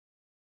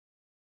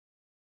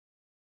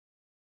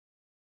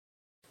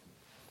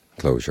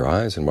Close your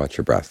eyes and watch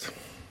your breath,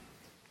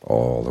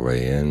 all the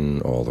way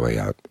in, all the way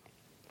out.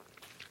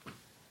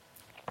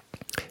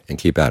 And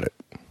keep at it,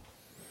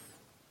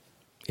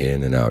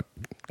 in and out,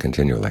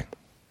 continually.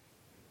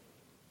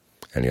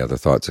 Any other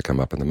thoughts that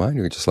come up in the mind,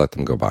 you just let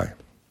them go by.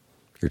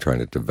 You're trying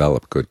to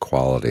develop good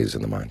qualities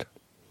in the mind.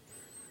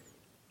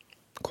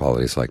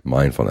 Qualities like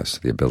mindfulness,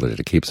 the ability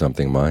to keep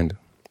something in mind,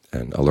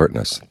 and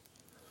alertness,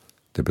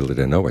 the ability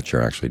to know what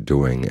you're actually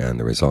doing and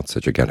the results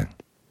that you're getting.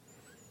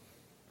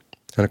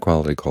 And a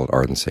quality called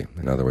ardency.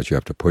 In other words, you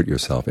have to put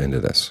yourself into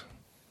this.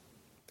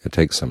 It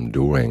takes some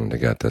doing to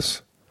get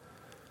this,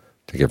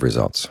 to give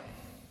results.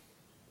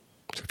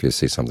 So if you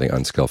see something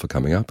unskillful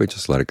coming up, you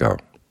just let it go.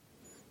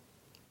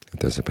 If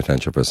there's a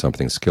potential for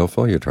something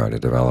skillful, you try to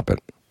develop it.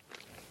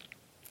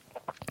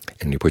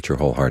 And you put your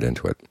whole heart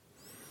into it,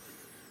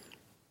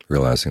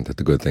 realizing that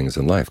the good things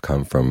in life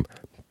come from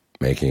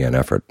making an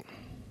effort.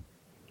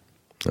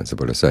 As the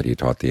Buddha said, he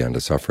taught the end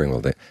of suffering.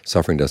 Well,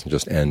 suffering doesn't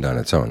just end on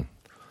its own.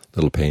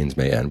 Little pains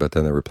may end, but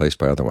then they're replaced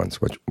by other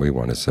ones. What we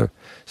want is a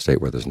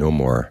state where there's no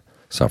more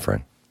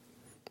suffering.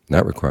 And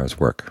that requires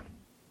work.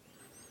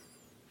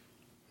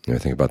 You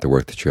think about the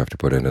work that you have to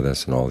put into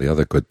this and all the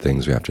other good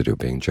things we have to do.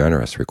 Being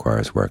generous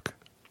requires work.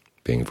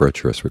 Being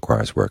virtuous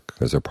requires work,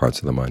 because there are parts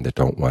of the mind that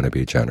don't want to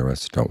be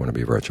generous, don't want to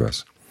be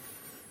virtuous.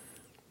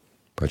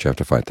 But you have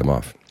to fight them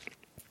off.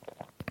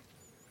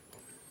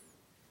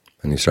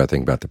 And you start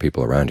thinking about the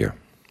people around you.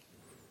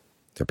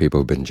 There are people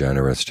who have been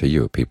generous to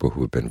you, people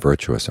who have been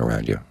virtuous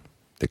around you.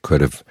 They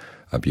could have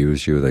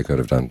abused you, they could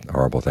have done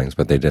horrible things,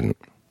 but they didn't.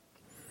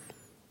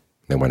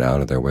 They went out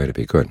of their way to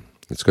be good.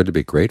 It's good to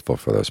be grateful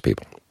for those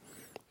people.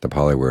 The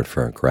Pali word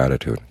for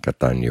gratitude,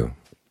 katanyu,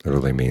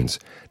 literally means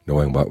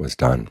knowing what was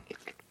done,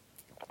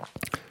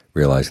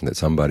 realizing that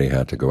somebody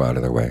had to go out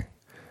of their way,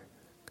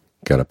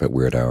 get up at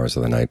weird hours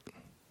of the night,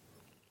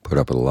 put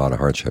up with a lot of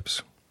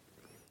hardships,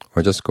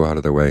 or just go out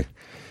of their way,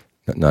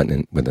 not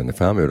within the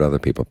family, but other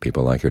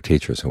people like your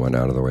teachers who went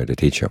out of their way to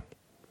teach you.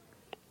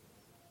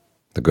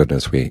 The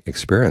goodness we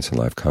experience in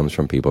life comes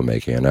from people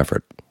making an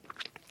effort.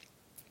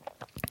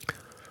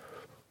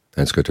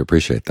 And it's good to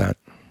appreciate that.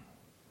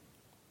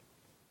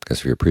 Because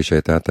if you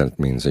appreciate that, then it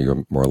means that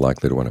you're more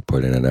likely to want to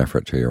put in an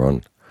effort to your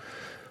own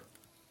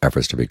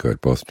efforts to be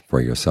good, both for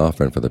yourself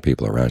and for the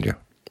people around you.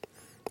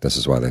 This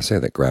is why they say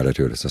that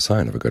gratitude is a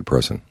sign of a good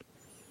person.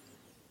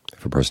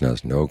 If a person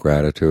has no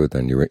gratitude,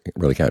 then you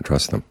really can't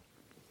trust them.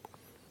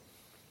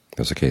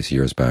 There was a case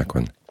years back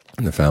when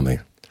the family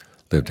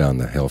lived down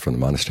the hill from the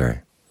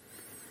monastery.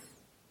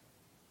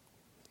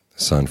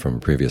 The son from a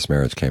previous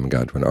marriage came and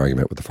got into an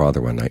argument with the father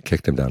one night,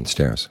 kicked him down the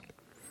stairs,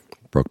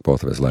 broke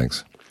both of his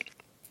legs.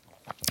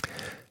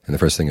 And the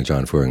first thing that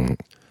John Fuang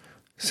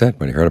said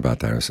when he heard about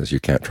that, he says, you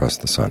can't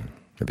trust the son.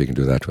 If he can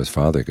do that to his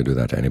father, he can do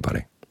that to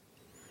anybody.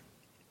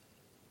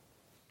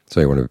 So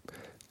you want to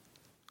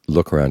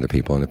look around at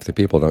people, and if the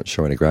people don't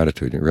show any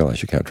gratitude, you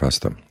realize you can't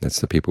trust them. It's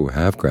the people who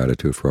have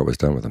gratitude for what was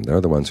done with them.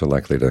 They're the ones who are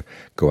likely to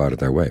go out of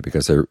their way,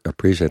 because they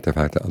appreciate the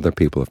fact that other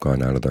people have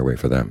gone out of their way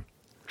for them.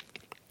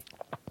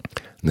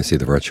 And they see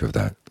the virtue of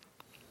that.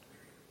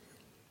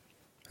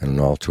 And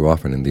all too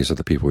often, and these are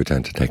the people we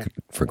tend to take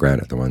for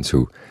granted, the ones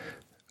who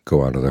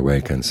go out of their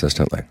way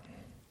consistently.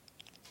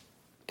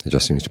 It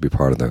just seems to be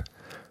part of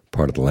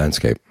the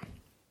landscape.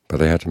 But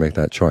they had to make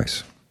that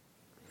choice.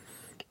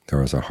 There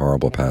was a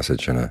horrible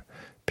passage in a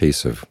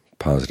piece of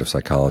positive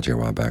psychology a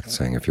while back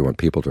saying, if you want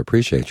people to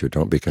appreciate you,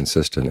 don't be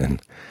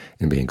consistent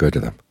in being good to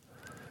them.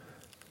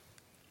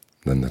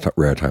 Then the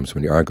rare times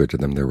when you are good to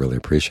them, they're really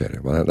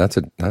appreciated. Well, that's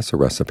a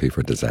recipe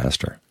for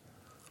disaster.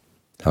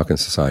 How can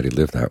society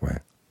live that way?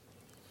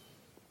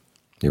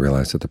 You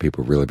realize that the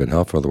people who've really been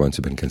helpful are the ones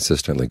who've been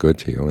consistently good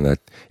to you, and that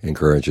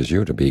encourages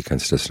you to be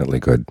consistently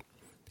good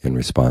in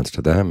response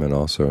to them and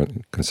also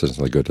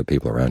consistently good to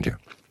people around you.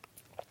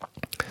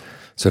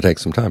 So take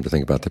some time to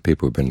think about the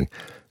people who've been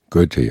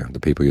good to you, the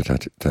people you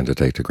tend to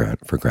take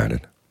for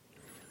granted,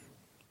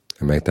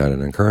 and make that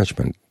an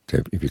encouragement.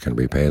 If you can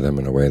repay them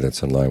in a way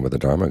that's in line with the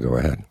Dhamma, go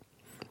ahead.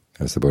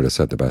 As the Buddha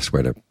said, the best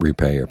way to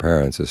repay your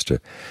parents is to,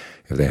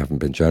 if they haven't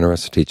been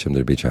generous, teach them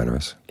to be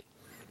generous.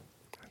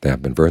 If they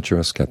haven't been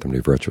virtuous, get them to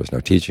be virtuous. Now,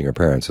 teaching your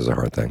parents is a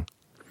hard thing,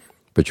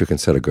 but you can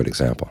set a good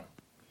example.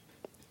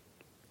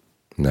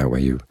 And that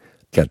way you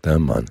get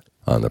them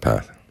on the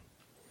path.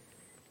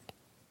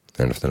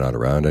 And if they're not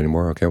around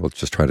anymore, okay, well,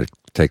 just try to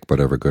take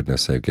whatever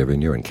goodness they've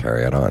given you and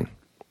carry it on.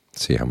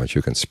 See how much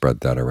you can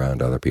spread that around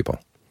to other people,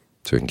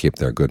 so you can keep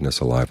their goodness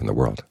alive in the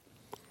world.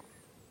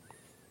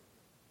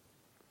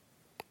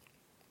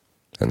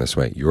 And this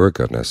way, your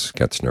goodness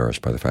gets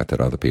nourished by the fact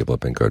that other people have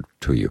been good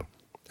to you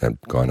and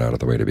gone out of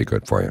the way to be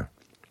good for you.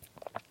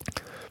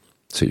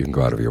 So you can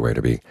go out of your way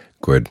to be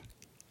good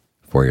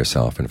for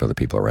yourself and for the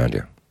people around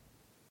you.